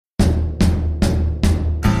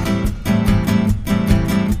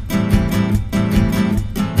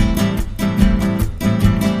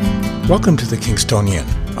Welcome to The Kingstonian,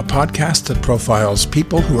 a podcast that profiles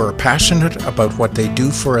people who are passionate about what they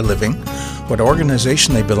do for a living, what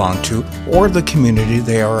organization they belong to, or the community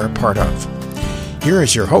they are a part of. Here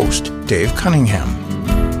is your host, Dave Cunningham.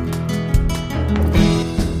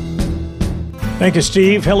 Thank you,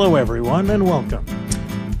 Steve. Hello, everyone, and welcome.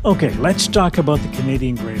 Okay, let's talk about the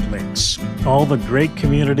Canadian Great Lakes. All the great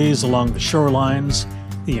communities along the shorelines,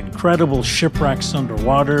 the incredible shipwrecks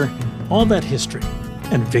underwater, all that history.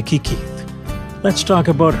 And Vicki Keith. Let's talk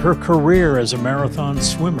about her career as a marathon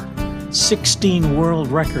swimmer. 16 world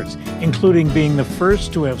records, including being the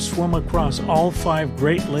first to have swum across all 5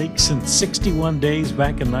 Great Lakes in 61 days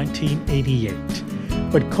back in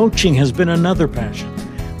 1988. But coaching has been another passion,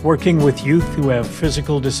 working with youth who have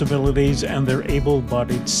physical disabilities and their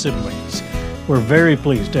able-bodied siblings. We're very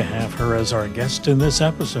pleased to have her as our guest in this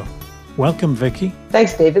episode. Welcome, Vicki.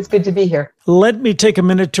 Thanks, Dave. It's good to be here. Let me take a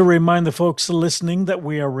minute to remind the folks listening that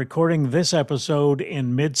we are recording this episode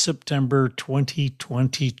in mid-September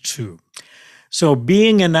 2022. So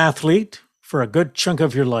being an athlete for a good chunk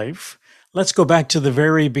of your life, let's go back to the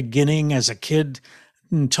very beginning as a kid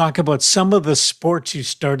and talk about some of the sports you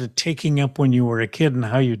started taking up when you were a kid and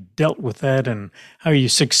how you dealt with that and how you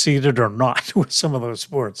succeeded or not with some of those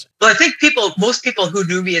sports. Well, I think most people who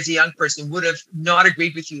knew me as a young person would have not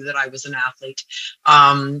agreed with you that I was an athlete.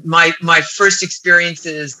 My first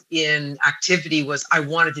experiences in activity was I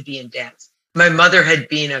wanted to be in dance. My mother had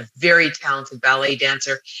been a very talented ballet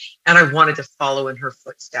dancer, and I wanted to follow in her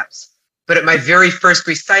footsteps. But at my very first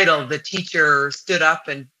recital, the teacher stood up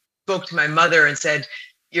and spoke to my mother and said,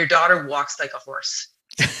 "Your daughter walks like a horse."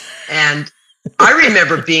 And I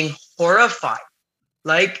remember being horrified.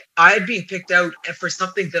 Like I had been picked out for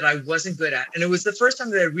something that I wasn't good at. And it was the first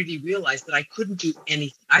time that I really realized that I couldn't do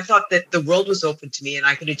anything. I thought that the world was open to me and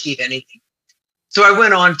I could achieve anything. So I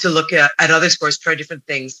went on to look at other sports, try different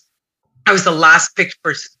things. I was the last picked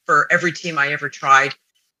for every team I ever tried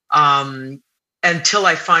until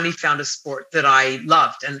I finally found a sport that I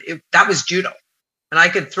loved. And that was judo. And I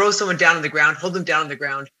could throw someone down on the ground, hold them down on the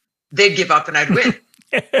ground, they'd give up and I'd win.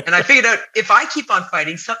 And I figured out if I keep on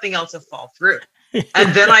fighting, something else will fall through.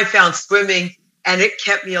 And then I found swimming and it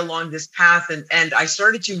kept me along this path. And I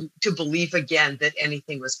started to believe again that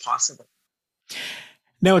anything was possible.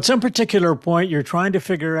 Now, at some particular point, you're trying to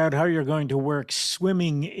figure out how you're going to work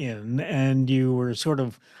swimming in, and you were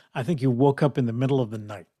I think you woke up in the middle of the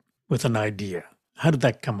night with an idea. How did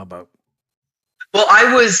that come about? Well,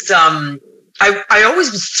 I was... I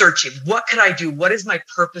always was searching. What could I do? What is my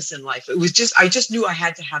purpose in life? I just knew I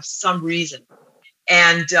had to have some reason.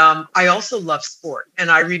 And I also love sport.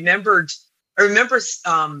 And I remember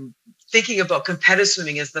thinking about competitive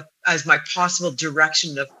swimming as my possible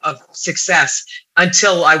direction of success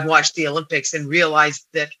until I watched the Olympics and realized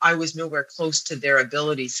that I was nowhere close to their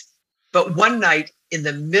abilities. But one night, in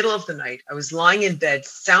the middle of the night, I was lying in bed,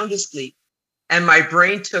 sound asleep. And my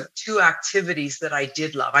brain took 2 activities that I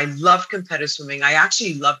did love. I loved competitive swimming. I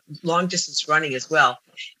actually loved long distance running as well.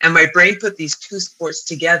 And my brain put these 2 sports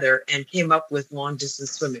together and came up with long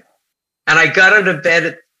distance swimming. And I got out of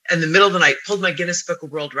bed in the middle of the night, pulled my Guinness Book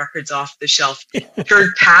of World Records off the shelf,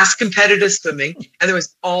 turned past competitive swimming, and there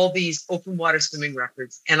was all these open water swimming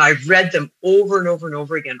records. And I read them over and over and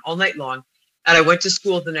over again all night long. And I went to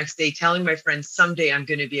school the next day telling my friends, someday I'm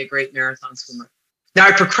going to be a great marathon swimmer. Now,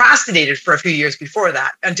 I procrastinated for a few years before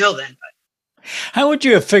that, until then. But how would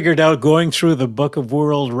you have figured out going through the Book of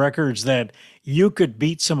World Records that you could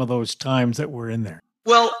beat some of those times that were in there?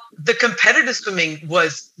 Well, the competitive swimming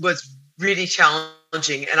was really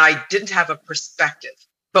challenging, and I didn't have a perspective.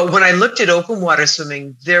 But when I looked at open water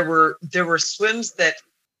swimming, there were swims that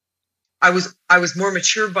I was more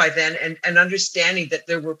mature by then and understanding that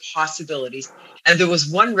there were possibilities. And there was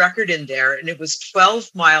one record in there, and it was 12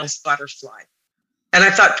 miles butterfly. And I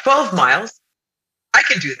thought, 12 miles, I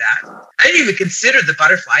can do that. I didn't even consider the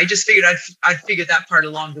butterfly. I just figured I'd figure that part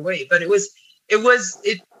along the way. But it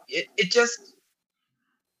just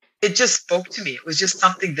spoke to me. It was just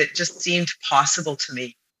something that just seemed possible to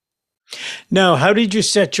me. Now, how did you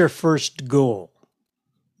set your first goal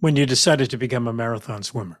when you decided to become a marathon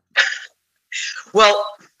swimmer? Well,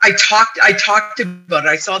 I talked about it.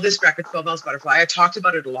 I saw this record, 12 miles butterfly. I talked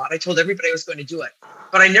about it a lot. I told everybody I was going to do it,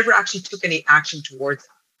 but I never actually took any action towards it.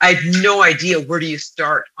 I had no idea where do you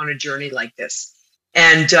start on a journey like this.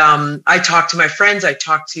 And I talked to my friends. I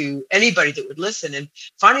talked to anybody that would listen. And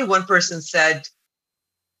finally, one person said,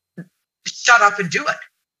 "Shut up and do it."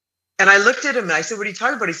 And I looked at him and I said, "What are you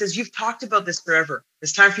talking about?" He says, "You've talked about this forever.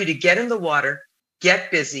 It's time for you to get in the water,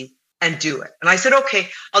 get busy, and do it." And I said, "Okay,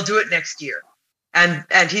 I'll do it next year."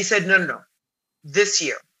 And he said, no, this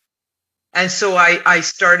year. And so I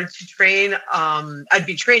started to train. I'd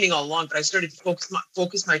been training all along, but I started to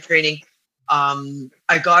focus my training.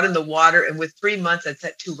 I got in the water, and with 3 months, I'd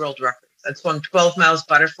set 2 world records. I'd swum 12 miles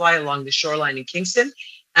butterfly along the shoreline in Kingston,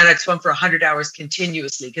 and I'd swum for 100 hours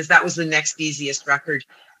continuously, because that was the next easiest record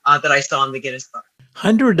that I saw in the Guinness Book.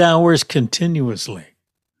 100 hours continuously.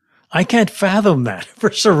 I can't fathom that for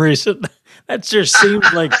some reason. That just seems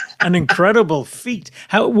like an incredible feat.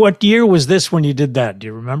 What year was this when you did that? Do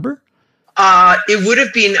you remember? It would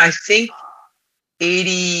have been, I think,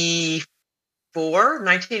 1984,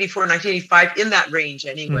 1985, in that range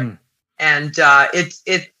anyway. And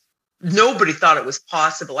nobody thought it was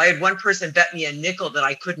possible. I had one person bet me a nickel that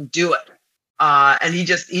I couldn't do it. And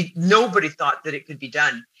nobody thought that it could be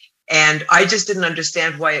done. And I just didn't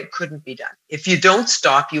understand why it couldn't be done. If you don't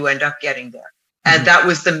stop, you end up getting there. And that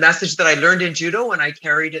was the message that I learned in judo, and I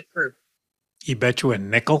carried it through. He bet you a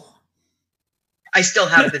nickel? I still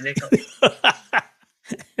have the nickel.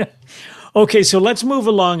 Okay, so let's move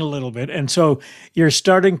along a little bit. And so you're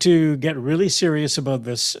starting to get really serious about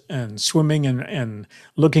this and swimming and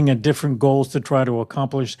looking at different goals to try to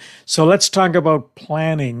accomplish. So let's talk about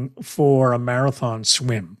planning for a marathon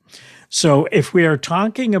swim. So if we are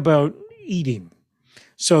talking about eating,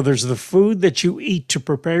 so there's the food that you eat to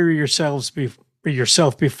prepare yourself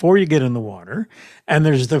before you get in the water, and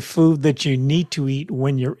there's the food that you need to eat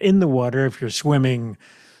when you're in the water if you're swimming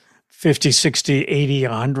 50, 60, 80,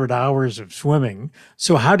 100 hours of swimming.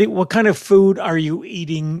 So what kind of food are you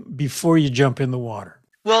eating before you jump in the water?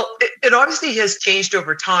 Well, it obviously has changed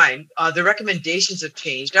over time. The recommendations have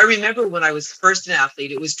changed. I remember when I was first an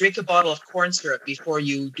athlete, it was drink a bottle of corn syrup before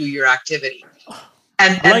you do your activity.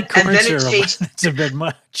 And corn then syrup. It changed. It's a bit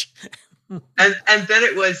much. and then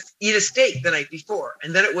it was eat a steak the night before.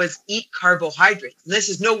 And then it was eat carbohydrates. And this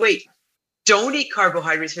is no, wait, don't eat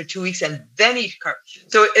carbohydrates for 2 weeks and then eat carbs.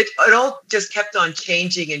 So it all just kept on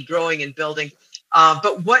changing and growing and building.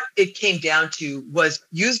 But what it came down to was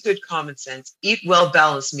use good common sense, eat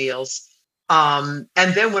well-balanced meals. And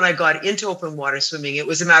then when I got into open water swimming, it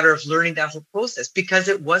was a matter of learning that whole process, because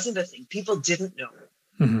it wasn't a thing. People didn't know.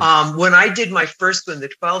 When I did my first swim, the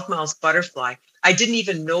 12 miles butterfly, I didn't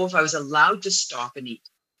even know if I was allowed to stop and eat.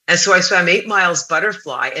 And so I swam 8 miles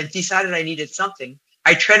butterfly and decided I needed something.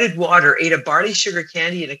 I treaded water, ate a barley sugar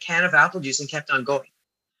candy and a can of apple juice, and kept on going.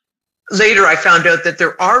 Later, I found out that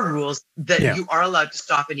there are rules that you are allowed to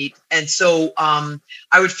stop and eat. And so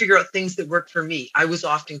I would figure out things that worked for me. I was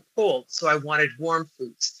often cold, so I wanted warm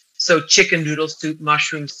foods. So chicken noodle soup,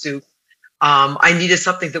 mushroom soup. I needed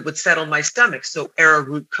something that would settle my stomach. So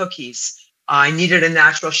arrowroot cookies. I needed a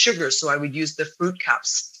natural sugar, so I would use the fruit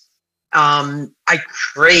cups. I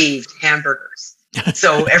craved hamburgers.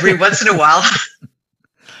 So every once in a while...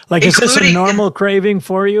 Like, is this a normal craving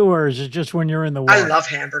for you, or is it just when you're in the water? I love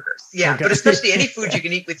hamburgers. Yeah, okay. But especially any food you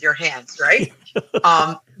can eat with your hands, right?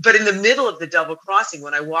 But in the middle of the double crossing,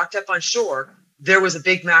 when I walked up on shore, there was a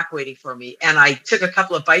Big Mac waiting for me. And I took a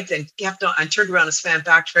couple of bites and kept on, and turned around and swam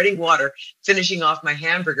back, treading water, finishing off my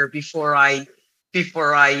hamburger before I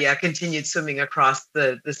continued swimming across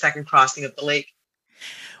the second crossing of the lake.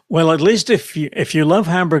 Well, at least if you love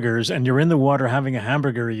hamburgers and you're in the water having a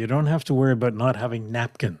hamburger, you don't have to worry about not having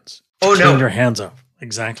napkins to clean your hands off.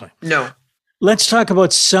 Exactly. No. Let's talk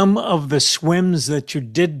about some of the swims that you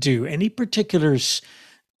did do. Any particular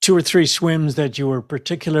 2 or 3 swims that you were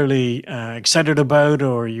particularly excited about,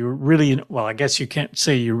 or you really, well, I guess you can't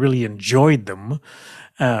say you really enjoyed them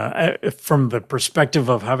from the perspective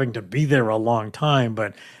of having to be there a long time,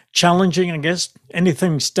 but challenging, I guess.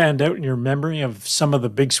 Anything stand out in your memory of some of the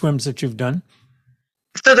big swims that you've done?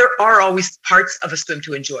 So there are always parts of a swim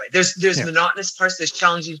to enjoy. There's monotonous parts, there's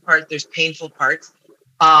challenging parts, there's painful parts.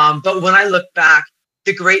 But when I look back,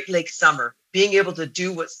 the Great Lakes summer, being able to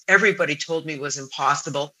do what everybody told me was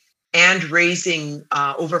impossible, and raising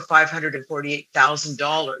over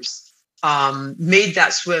 $548,000 made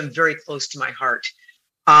that swim very close to my heart.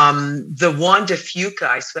 The Juan de Fuca,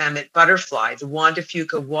 I swam at Butterfly. The Juan de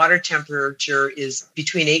Fuca water temperature is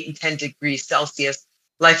between 8 and 10 degrees Celsius.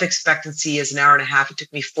 Life expectancy is an hour and a half. It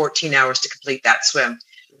took me 14 hours to complete that swim.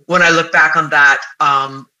 When I look back on that,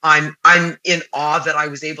 I'm in awe that I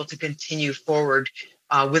was able to continue forward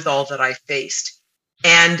with all that I faced.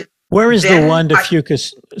 And where is the Juan de Fuca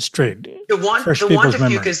Strait? The Juan de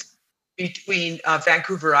Fuca is between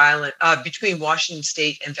Vancouver Island, between Washington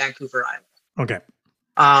State and Vancouver Island. Okay.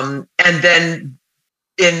 And then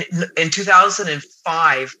in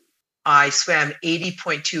 2005, I swam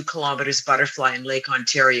 80.2 kilometers butterfly in Lake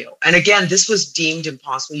Ontario. And again, this was deemed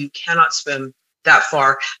impossible. You cannot swim that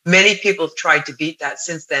far. Many people have tried to beat that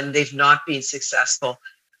since then. They've not been successful.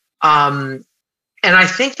 And I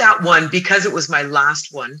think that one, because it was my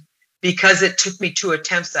last one, because it took me 2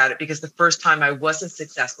 attempts at it, because the first time I wasn't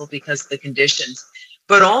successful because of the conditions,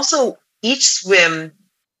 but also each swim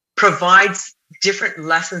provides different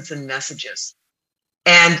lessons and messages.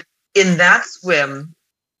 And in that swim,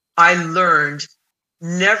 I learned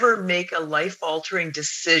never make a life-altering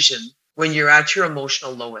decision when you're at your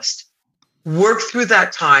emotional lowest. Work through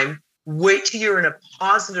that time, wait till you're in a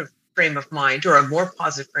positive frame of mind or a more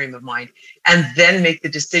positive frame of mind, and then make the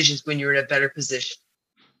decisions when you're in a better position.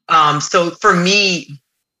 So for me,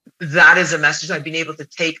 that is a message I've been able to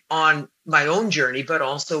take on my own journey, but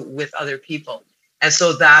also with other people. And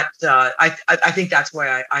so that I think that's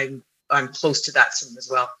why I'm close to that swim as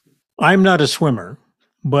well. I'm not a swimmer,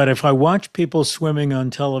 but if I watch people swimming on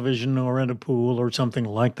television or in a pool or something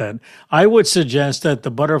like that, I would suggest that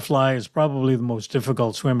the butterfly is probably the most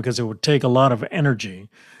difficult swim because it would take a lot of energy.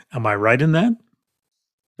 Am I right in that?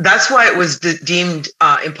 That's why it was deemed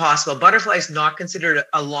impossible. Butterfly is not considered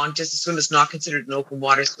a long distance swim. It's not considered an open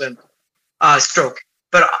water swim stroke.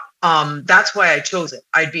 But that's why I chose it.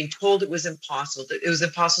 I'd been told it was impossible. It was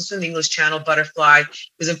impossible to swim the English Channel butterfly. It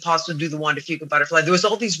was impossible to do the Juan de Fuca butterfly. There was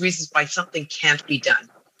all these reasons why something can't be done.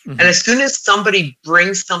 Mm-hmm. And as soon as somebody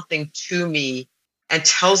brings something to me and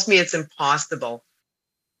tells me it's impossible,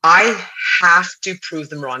 I have to prove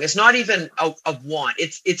them wrong. It's not even a want.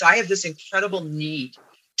 It's I have this incredible need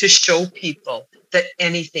to show people that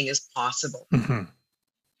anything is possible. Mm-hmm.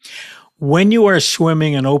 When you are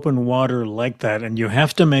swimming in open water like that, and you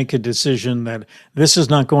have to make a decision that this is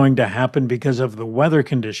not going to happen because of the weather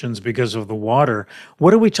conditions, because of the water,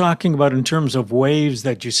 what are we talking about in terms of waves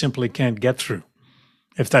that you simply can't get through,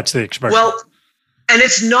 if that's the expression? Well, and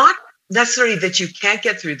it's not necessarily that you can't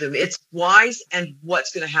get through them. It's wise and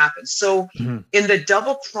what's going to happen. So in the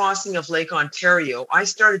double crossing of Lake Ontario, I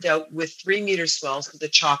started out with 3-meter swells with a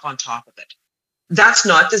chop on top of it. That's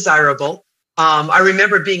not desirable. I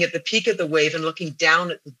remember being at the peak of the wave and looking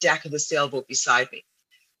down at the deck of the sailboat beside me.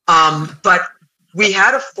 But we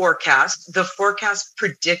had a forecast. The forecast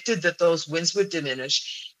predicted that those winds would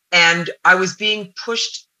diminish, and I was being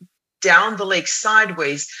pushed down the lake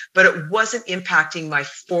sideways, but it wasn't impacting my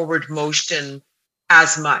forward motion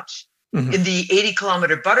as much. Mm-hmm. In the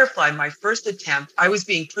 80-kilometer butterfly, my first attempt, I was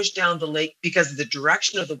being pushed down the lake because of the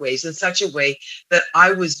direction of the waves in such a way that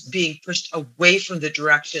I was being pushed away from the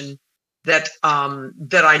direction that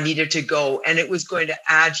I needed to go, and it was going to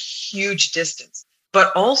add huge distance.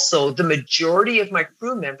 But also, the majority of my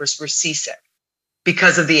crew members were seasick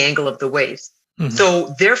because of the angle of the waves. Mm-hmm.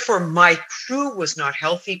 So therefore, my crew was not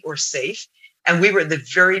healthy or safe, and we were at the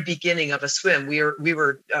very beginning of a swim. We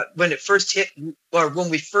were when it first hit, or when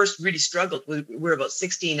we first really struggled, we were about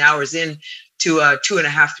 16 hours in to a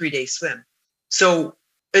 2.5-3 day swim. So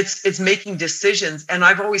it's making decisions, and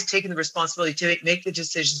I've always taken the responsibility to make the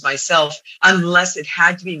decisions myself, unless it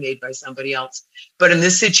had to be made by somebody else. But in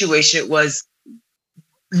this situation, it was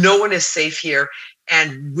no one is safe here,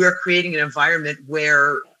 and we're creating an environment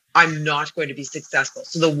where I'm not going to be successful.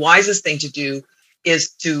 So the wisest thing to do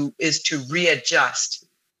is to readjust,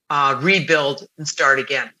 rebuild, and start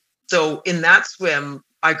again. So in that swim,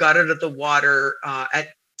 I got out of the water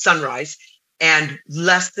at sunrise. And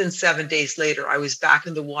less than 7 days later, I was back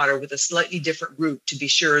in the water with a slightly different route to be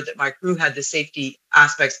sure that my crew had the safety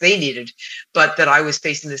aspects they needed, but that I was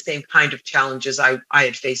facing the same kind of challenges I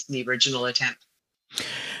had faced in the original attempt.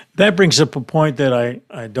 That brings up a point that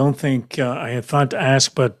I don't think I had thought to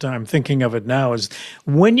ask, but I'm thinking of it now, is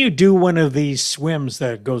when you do one of these swims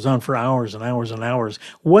that goes on for hours and hours and hours,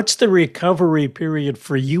 what's the recovery period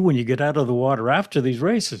for you when you get out of the water after these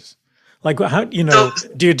races? Like, how, do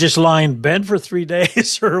you just lie in bed for 3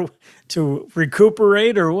 days or to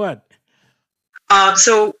recuperate or what?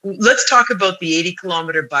 So let's talk about the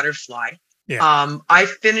 80-kilometer butterfly. Yeah. I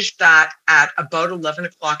finished that at about 11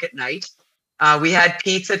 o'clock at night. We had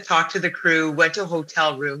pizza, talked to the crew, went to a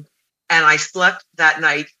hotel room, and I slept that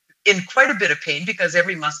night in quite a bit of pain because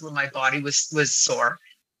every muscle in my body was sore.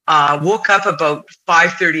 Woke up about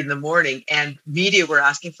 5:30 in the morning, and media were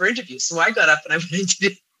asking for interviews. So I got up and I went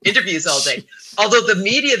into interviews all day. Although the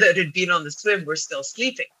media that had been on the swim were still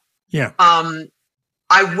sleeping. Yeah.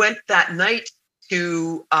 I went that night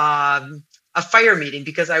to a fire meeting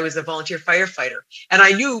because I was a volunteer firefighter. And I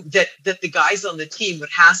knew that the guys on the team would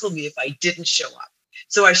hassle me if I didn't show up.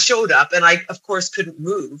 So I showed up, and I, of course, couldn't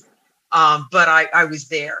move, but I was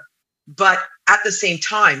there. But at the same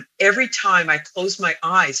time, every time I closed my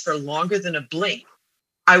eyes for longer than a blink,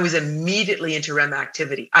 I was immediately into REM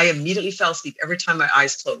activity. I immediately fell asleep every time my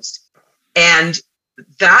eyes closed. And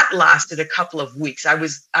that lasted a couple of weeks. I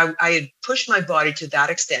had pushed my body to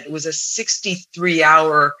that extent. It was a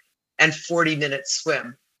 63-hour and 40-minute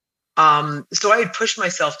swim. So I had pushed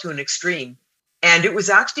myself to an extreme. And it was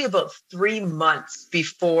actually about 3 months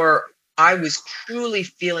before I was truly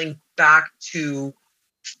feeling back to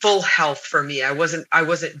full health for me. I wasn't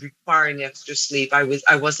requiring extra sleep. I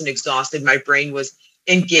wasn't exhausted. My brain was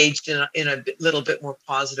engaged in a little bit more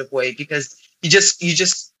positive way, because you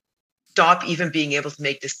just stop even being able to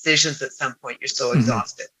make decisions at some point. You're so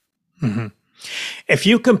exhausted. Mm-hmm. If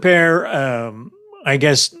you compare, I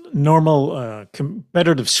guess, normal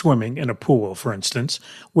competitive swimming in a pool, for instance,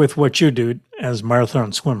 with what you do as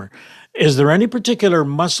marathon swimmer, is there any particular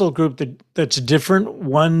muscle group that's different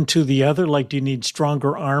one to the other? Like, do you need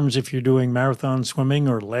stronger arms if you're doing marathon swimming,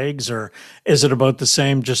 or legs, or is it about the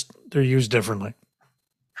same, just they're used differently?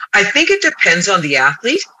 I think it depends on the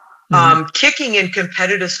athlete. Kicking in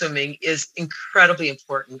competitive swimming is incredibly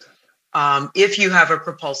important if you have a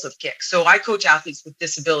propulsive kick. So I coach athletes with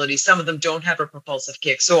disabilities. Some of them don't have a propulsive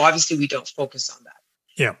kick. So obviously we don't focus on that.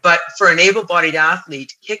 Yeah. But for an able-bodied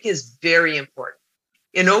athlete, kick is very important.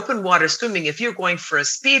 In open water swimming, if you're going for a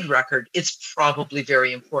speed record, it's probably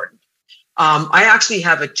very important. I actually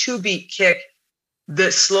have a 2-beat kick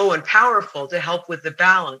that's slow and powerful to help with the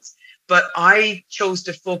balance. But I chose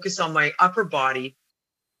to focus on my upper body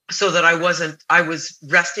so that I was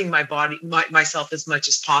resting my body, myself as much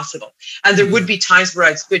as possible. And there would be times where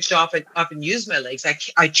I'd switch off and up and use my legs.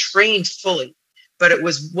 I trained fully, but it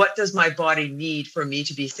was, what does my body need for me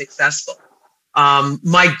to be successful?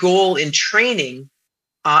 My goal in training,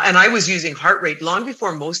 and I was using heart rate long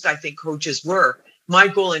before most, I think, coaches were. My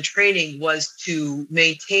goal in training was to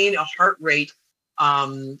maintain a heart rate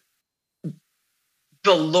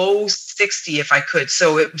below 60 if I could.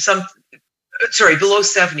 So below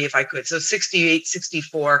 70 if I could. So 68,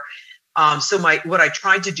 64. So what I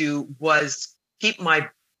tried to do was keep my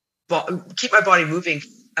body moving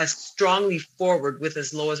as strongly forward with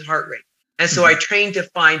as low as heart rate. And so I trained to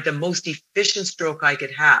find the most efficient stroke I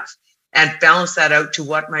could have and balance that out to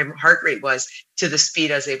what my heart rate was to the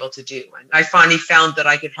speed I was able to do. And I finally found that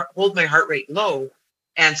I could hold my heart rate low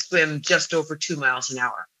and swim just over 2 miles an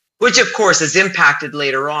hour, which of course is impacted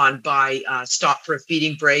later on by stop for a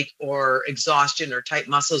feeding break or exhaustion or tight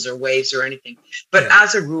muscles or waves or anything. But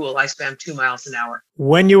as a rule, I swam 2 miles an hour.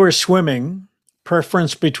 When you were swimming,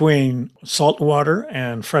 preference between salt water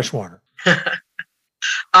and fresh water?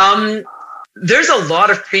 There's a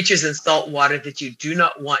lot of creatures in salt water that you do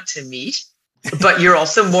not want to meet, but you're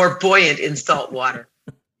also more buoyant in salt water.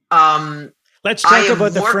 Let's talk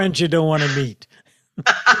about the friends you don't want to meet.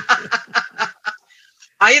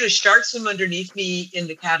 I had a shark swim underneath me in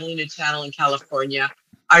the Catalina Channel in California.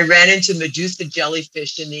 I ran into Medusa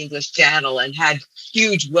jellyfish in the English Channel and had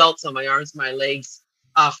huge welts on my arms, my legs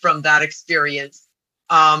from that experience.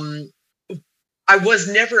 I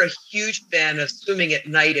was never a huge fan of swimming at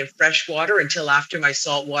night in fresh water until after my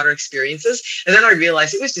saltwater experiences. And then I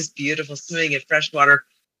realized it was just beautiful swimming in fresh water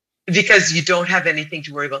because you don't have anything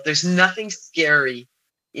to worry about. There's nothing scary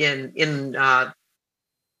no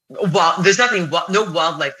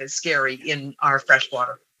wildlife that's scary in our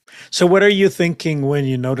freshwater. So what are you thinking when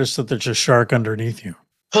you notice that there's a shark underneath you?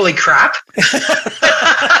 Holy crap.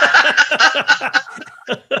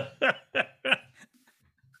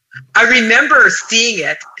 I remember seeing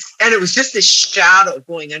it, and it was just this shadow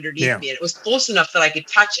going underneath me, and it was close enough that I could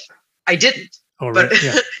touch it. I didn't. Oh, right.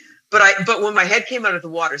 But when my head came out of the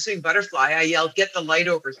water, swimming butterfly, I yelled, "Get the light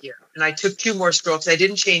over here." And I took 2 more strokes. I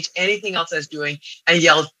didn't change anything else I was doing. I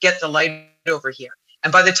yelled, "Get the light over here."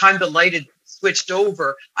 And by the time the light had switched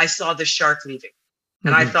over, I saw the shark leaving.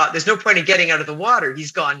 And I thought, there's no point in getting out of the water.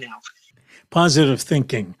 He's gone now. Positive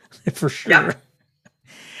thinking, for sure. Yep.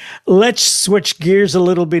 Let's switch gears a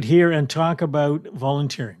little bit here and talk about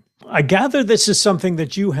volunteering. I gather this is something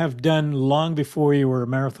that you have done long before you were a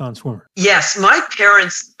marathon swimmer. Yes, my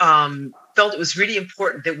parents felt it was really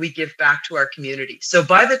important that we give back to our community. So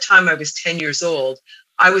by the time I was 10 years old,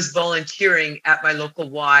 I was volunteering at my local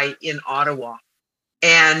Y in Ottawa.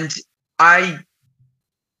 And I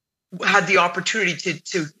had the opportunity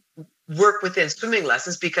to work within swimming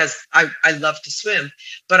lessons because I love to swim.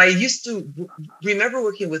 But I used to remember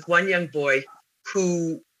working with one young boy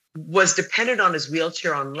who was dependent on his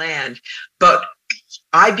wheelchair on land, but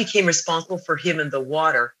I became responsible for him in the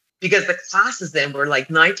water because the classes then were like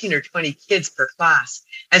 19 or 20 kids per class.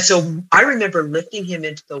 And so I remember lifting him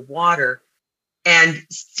into the water and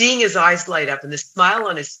seeing his eyes light up and the smile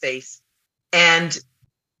on his face and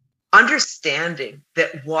understanding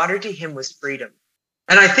that water to him was freedom.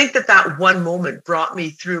 And I think that one moment brought me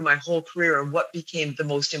through my whole career and what became the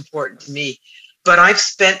most important to me. But I've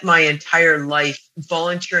spent my entire life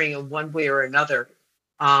volunteering in one way or another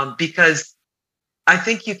because I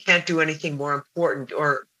think you can't do anything more important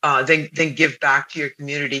or than give back to your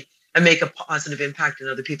community and make a positive impact in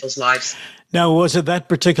other people's lives. Now, was it that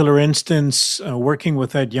particular instance, working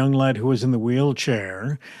with that young lad who was in the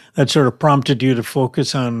wheelchair, that sort of prompted you to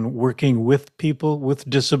focus on working with people with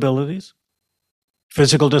disabilities,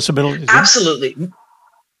 physical disabilities? Yeah? Absolutely.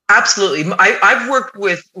 Absolutely. I've worked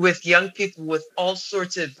with young people with all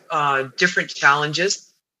sorts of different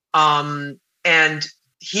challenges. And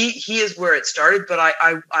he is where it started, but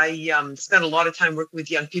I spent a lot of time working with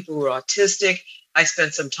young people who are autistic. I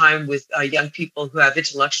spent some time with young people who have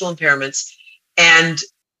intellectual impairments, and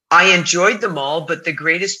I enjoyed them all. But the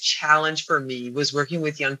greatest challenge for me was working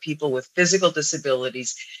with young people with physical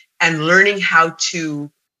disabilities and learning how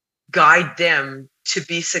to guide them to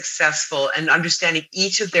be successful and understanding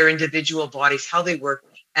each of their individual bodies, how they work,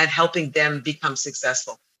 and helping them become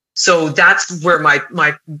successful. So that's where my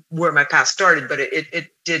path started, but it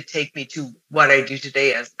did take me to what I do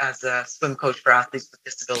today as a swim coach for athletes with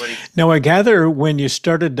disabilities. Now, I gather when you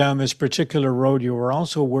started down this particular road, you were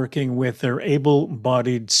also working with their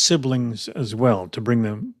able-bodied siblings as well to bring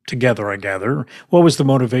them together, I gather. What was the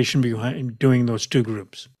motivation behind doing those two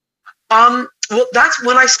groups? Well, that's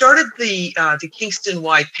when I started the Kingston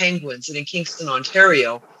Y Penguins in Kingston,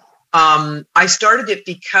 Ontario. I started it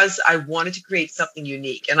because I wanted to create something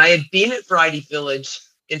unique. And I had been at Variety Village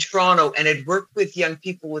in Toronto and had worked with young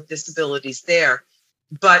people with disabilities there.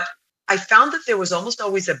 But I found that there was almost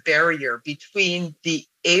always a barrier between the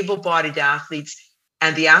able-bodied athletes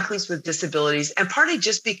and the athletes with disabilities, and partly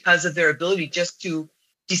just because of their ability just to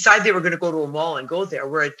decide they were going to go to a mall and go there,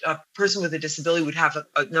 where a person with a disability would have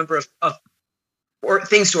a number of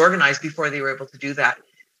things to organize before they were able to do that.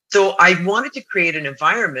 So I wanted to create an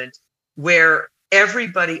environment where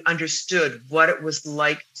everybody understood what it was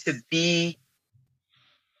like to be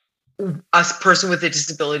a person with a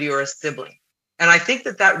disability or a sibling. And I think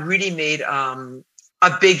that really made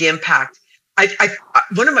a big impact.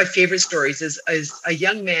 One of my favorite stories is a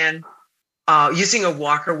young man using a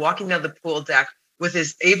walker, walking down the pool deck with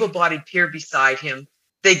his able-bodied peer beside him.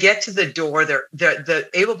 They get to the door. The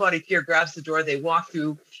able-bodied peer grabs the door. They walk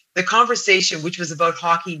through. The conversation, which was about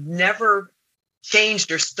hockey, never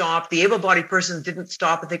changed or stopped. The able-bodied person didn't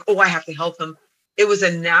stop and think, oh, I have to help him. It was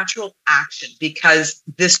a natural action because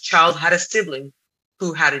this child had a sibling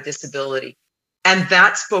who had a disability. And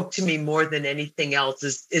that spoke to me more than anything else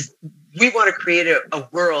is we want to create a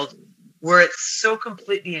world where it's so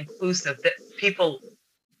completely inclusive that people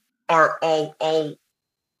are all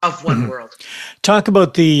of one world. Talk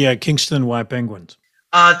about the Kingston Y Penguins.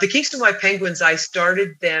 The Kingston Y Penguins, I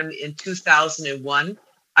started them in 2001.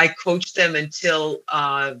 I coached them until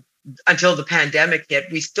the pandemic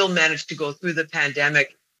hit. We still managed to go through the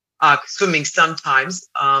pandemic swimming sometimes.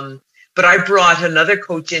 But I brought another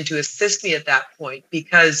coach in to assist me at that point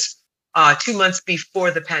because 2 months before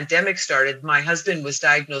the pandemic started, my husband was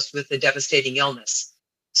diagnosed with a devastating illness.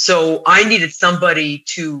 So I needed somebody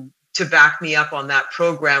to back me up on that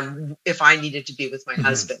program if I needed to be with my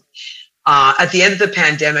husband. At the end of the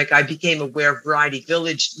pandemic, I became aware Variety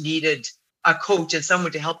Village needed a coach and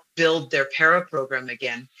someone to help build their para program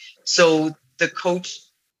again. So the coach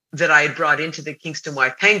that I had brought into the Kingston Y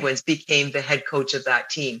Penguins became the head coach of that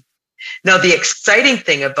team. Now, the exciting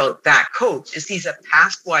thing about that coach is he's a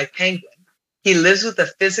past Y Penguin. He lives with a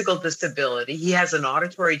physical disability. He has an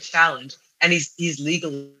auditory challenge, and he's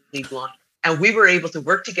legally blind. And we were able to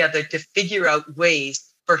work together to figure out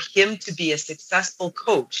ways for him to be a successful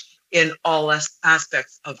coach in all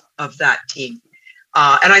aspects of that team.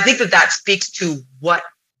 And I think that speaks to what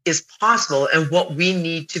is possible and what we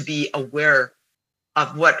need to be aware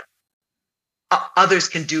of what others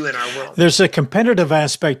can do in our world. There's a competitive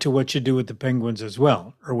aspect to what you do with the Penguins as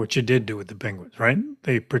well, or what you did do with the Penguins, right?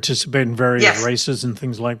 They participate in various races and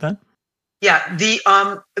things like that? Yeah, the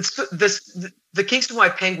Kingston Y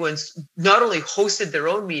Penguins not only hosted their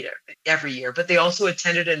own meet every year, but they also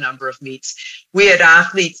attended a number of meets. We had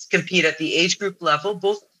athletes compete at the age group level,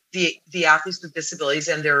 both the athletes with disabilities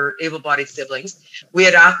and their able-bodied siblings. We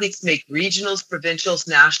had athletes make regionals, provincials,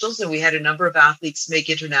 nationals, and we had a number of athletes make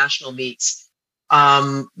international meets.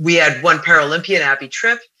 We had one Paralympian, Abby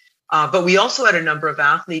Tripp, but we also had a number of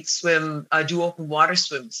athletes do open water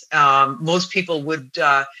swims. Most people would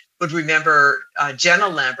remember Jenna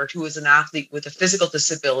Lambert, who was an athlete with a physical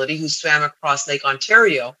disability who swam across Lake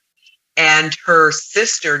Ontario, and her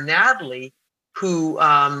sister, Natalie, who,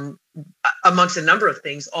 amongst a number of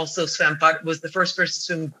things, also was the first person to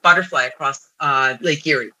swim butterfly across Lake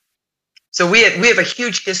Erie. So we have a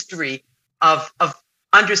huge history of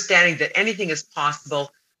understanding that anything is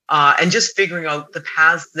possible. and just figuring out the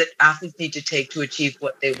paths that athletes need to take to achieve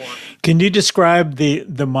what they want. Can you describe the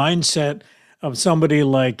mindset of somebody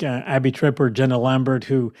like Abby Tripp or Jenna Lambert,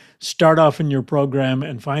 who start off in your program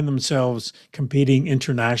and find themselves competing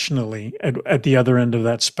internationally at the other end of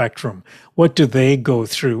that spectrum? What do they go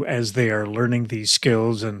through as they are learning these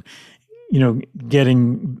skills and,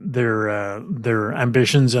 getting their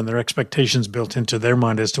ambitions and their expectations built into their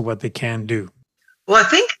mind as to what they can do? Well,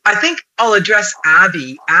 I think I'll address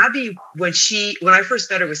Abby. Abby, when I first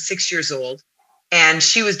met her, was 6 years old, and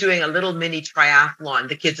she was doing a little mini triathlon,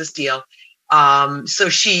 the Kids of Steel. So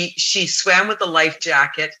she swam with a life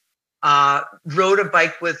jacket, rode a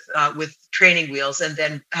bike with training wheels, and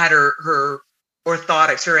then had her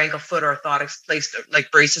orthotics, her ankle foot orthotics placed like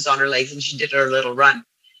braces on her legs, and she did her little run.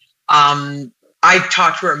 I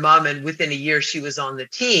talked to her mom, and within a year she was on the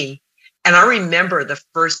team. And I remember the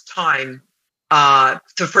first time,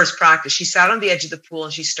 the first practice, she sat on the edge of the pool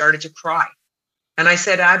and she started to cry. And I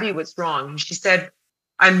said, Abby, what's wrong? And she said,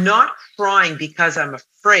 I'm not crying because I'm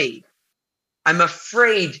afraid. I'm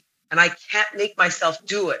afraid and I can't make myself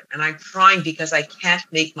do it. And I'm crying because I can't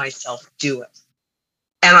make myself do it.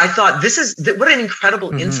 And I thought, what an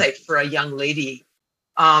incredible insight for a young lady.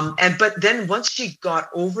 But then once she got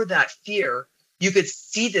over that fear, you could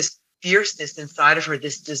see this fierceness inside of her,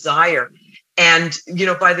 this desire. And,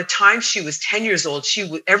 by the time she was 10 years old,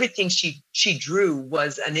 everything she drew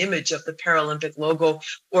was an image of the Paralympic logo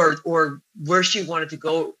or where she wanted to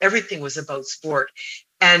go. Everything was about sport.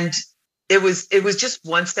 And it was just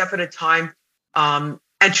one step at a time. And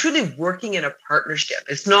truly working in a partnership.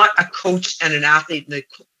 It's not a coach and an athlete,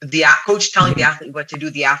 the coach telling the athlete what to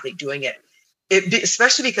do, the athlete doing it.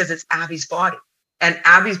 Especially because it's Abby's body. And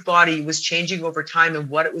Abby's body was changing over time and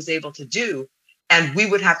what it was able to do. And we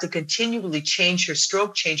would have to continually change her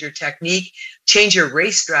stroke, change her technique, change her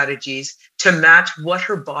race strategies to match what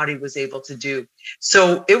her body was able to do.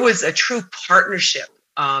 So it was a true partnership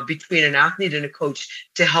between an athlete and a coach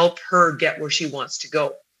to help her get where she wants to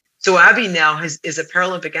go. So Abby now is a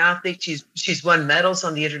Paralympic athlete. She's won medals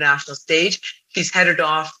on the international stage. She's headed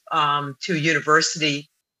off to university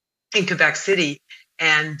in Quebec City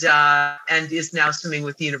and is now swimming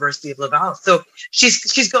with the University of Laval. So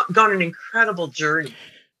she's gone an incredible journey.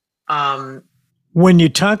 When you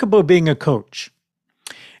talk about being a coach,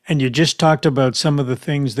 and you just talked about some of the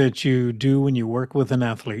things that you do when you work with an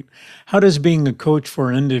athlete, how does being a coach for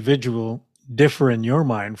an individual differ in your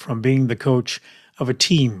mind from being the coach of a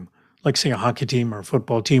team, like say a hockey team or a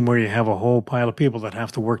football team where you have a whole pile of people that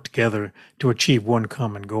have to work together to achieve one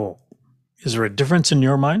common goal? Is there a difference in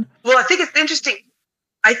your mind? Well, I think it's interesting.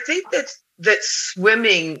 I think that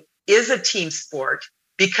swimming is a team sport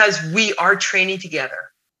because we are training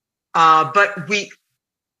together. But we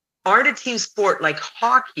aren't a team sport like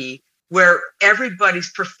hockey where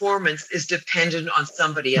everybody's performance is dependent on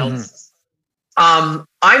somebody else's. I'm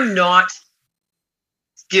not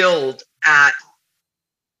skilled at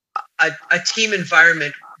a team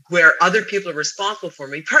environment where other people are responsible for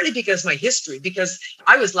me, partly because my history, because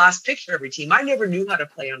I was last picked for every team. I never knew how to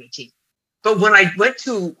play on a team. But when I went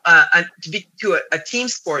to a team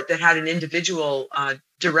sport that had an individual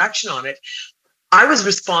direction on it, I was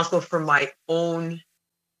responsible for my own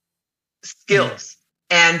skills.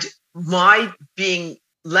 And my being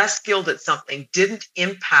less skilled at something didn't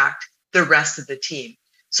impact the rest of the team.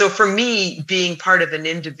 So for me, being part of an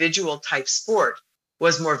individual type sport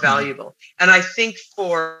was more valuable. And I think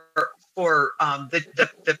for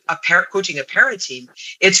coaching a para team,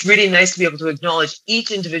 it's really nice to be able to acknowledge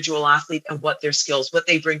each individual athlete and what their skills, what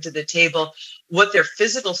they bring to the table, what their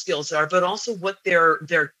physical skills are, but also what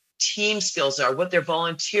their team skills are, what their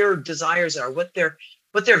volunteer desires are, what their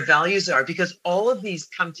values are, because all of these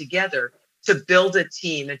come together to build a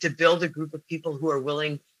team and to build a group of people who are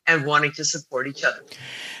willing and wanting to support each other.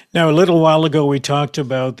 Now, a little while ago, we talked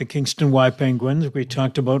about the Kingston Y Penguins. We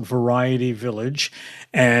talked about Variety Village,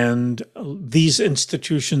 and these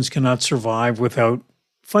institutions cannot survive without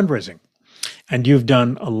fundraising. And you've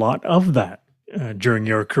done a lot of that during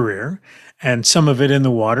your career, and some of it in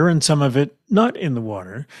the water and some of it not in the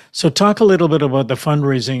water. So talk a little bit about the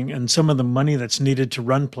fundraising and some of the money that's needed to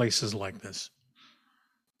run places like this.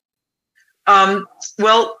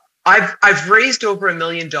 Well, I've raised over $1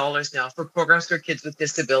 million now for programs for kids with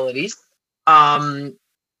disabilities.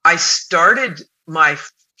 I started my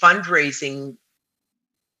fundraising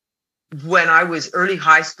when I was early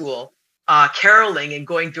high school, caroling and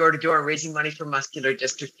going door to door and raising money for muscular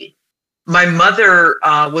dystrophy. My mother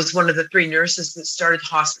was one of the 3 nurses that started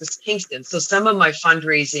Hospice Kingston. So some of my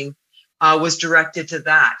fundraising was directed to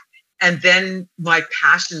that. And then my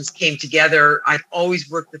passions came together. I've always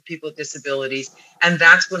worked with people with disabilities, and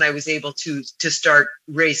that's when I was able to start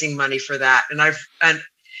raising money for that. And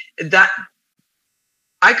that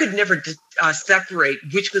I could never separate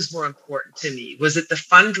which was more important to me. Was it the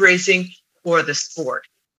fundraising or the sport?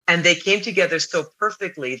 And they came together so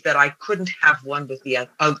perfectly that I couldn't have one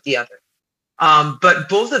without the other. But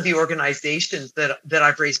both of the organizations that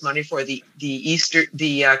I've raised money for, the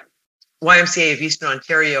YMCA of Eastern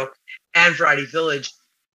Ontario and Variety Village,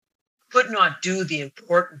 could not do the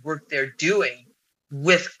important work they're doing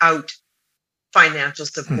without financial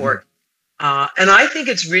support. And I think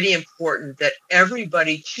it's really important that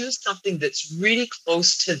everybody choose something that's really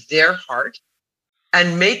close to their heart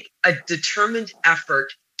and make a determined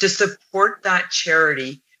effort to support that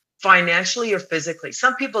charity financially or physically.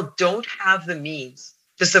 Some people don't have the means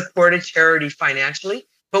to support a charity financially,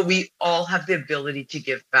 but we all have the ability to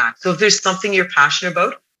give back. So if there's something you're passionate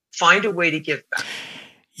about, find a way to give back.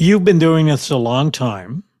 You've been doing this a long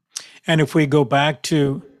time. And if we go back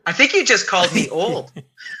to... I think you just called me old.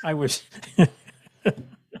 I was...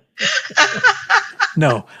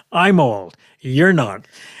 No, I'm old. You're not.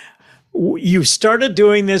 You started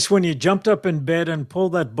doing this when you jumped up in bed and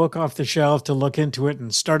pulled that book off the shelf to look into it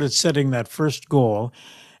and started setting that first goal.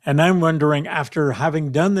 And I'm wondering, after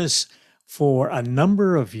having done this for a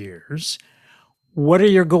number of years, what are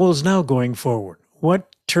your goals now going forward?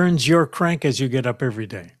 What turns your crank as you get up every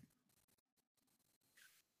day?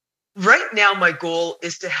 Right now, my goal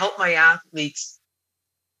is to help my athletes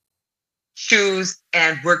choose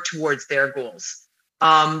and work towards their goals.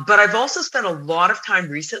 But I've also spent a lot of time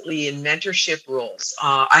recently in mentorship roles.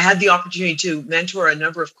 I had the opportunity to mentor a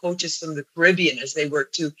number of coaches from the Caribbean as they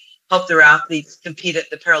work to help their athletes compete at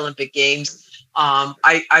the Paralympic Games.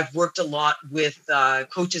 I've worked a lot with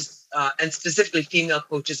coaches and specifically female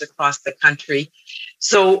coaches across the country.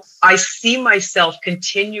 So I see myself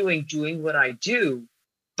continuing doing what I do,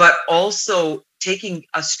 but also taking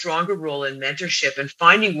a stronger role in mentorship and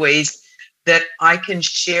finding ways that I can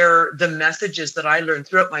share the messages that I learned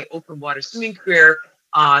throughout my open water swimming career,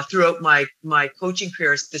 throughout my coaching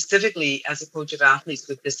career, specifically as a coach of athletes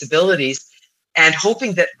with disabilities, and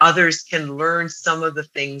hoping that others can learn some of the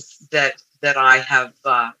things that I have,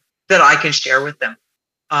 that I can share with them.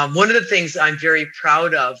 One of the things I'm very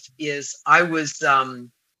proud of is I was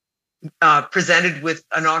presented with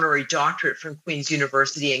an honorary doctorate from Queen's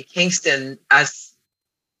University in Kingston as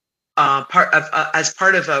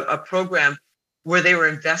part of a program where they were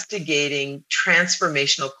investigating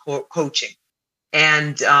transformational coaching.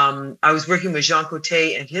 And I was working with Jean Cote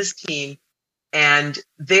and his team, and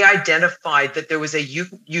they identified that there was a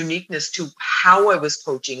uniqueness to how I was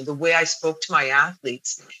coaching, the way I spoke to my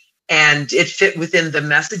athletes, and it fit within the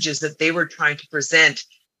messages that they were trying to present,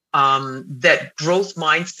 that growth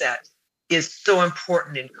mindset is so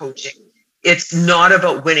important in coaching. It's not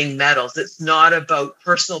about winning medals. It's not about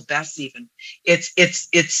personal bests even.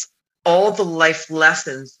 It's all the life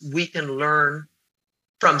lessons we can learn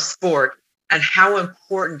from sport and how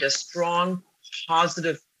important a strong,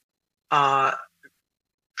 positive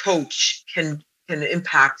coach can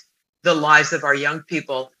impact the lives of our young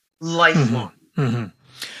people lifelong. Mm-hmm.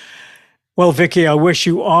 Well, Vicki, I wish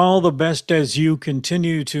you all the best as you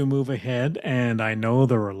continue to move ahead. And I know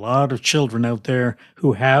there are a lot of children out there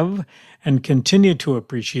who have and continue to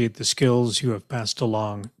appreciate the skills you have passed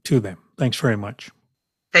along to them. Thanks very much.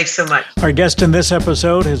 Thanks so much. Our guest in this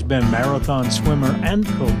episode has been marathon swimmer and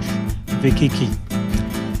coach, Vicki Keith.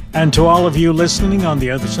 And to all of you listening on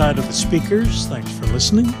the other side of the speakers, thanks for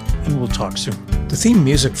listening, and we'll talk soon. The theme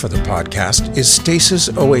music for the podcast is Stace's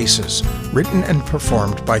Oasis, written and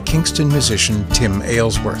performed by Kingston musician Tim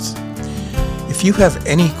Aylesworth. If you have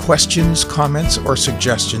any questions, comments, or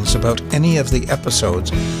suggestions about any of the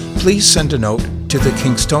episodes, please send a note to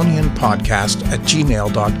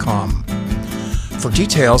thekingstonianpodcast@gmail.com. For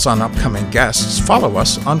details on upcoming guests, follow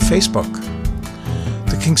us on Facebook.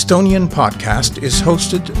 The Kingstonian Podcast is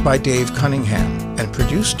hosted by Dave Cunningham and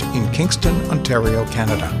produced in Kingston, Ontario,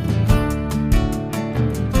 Canada.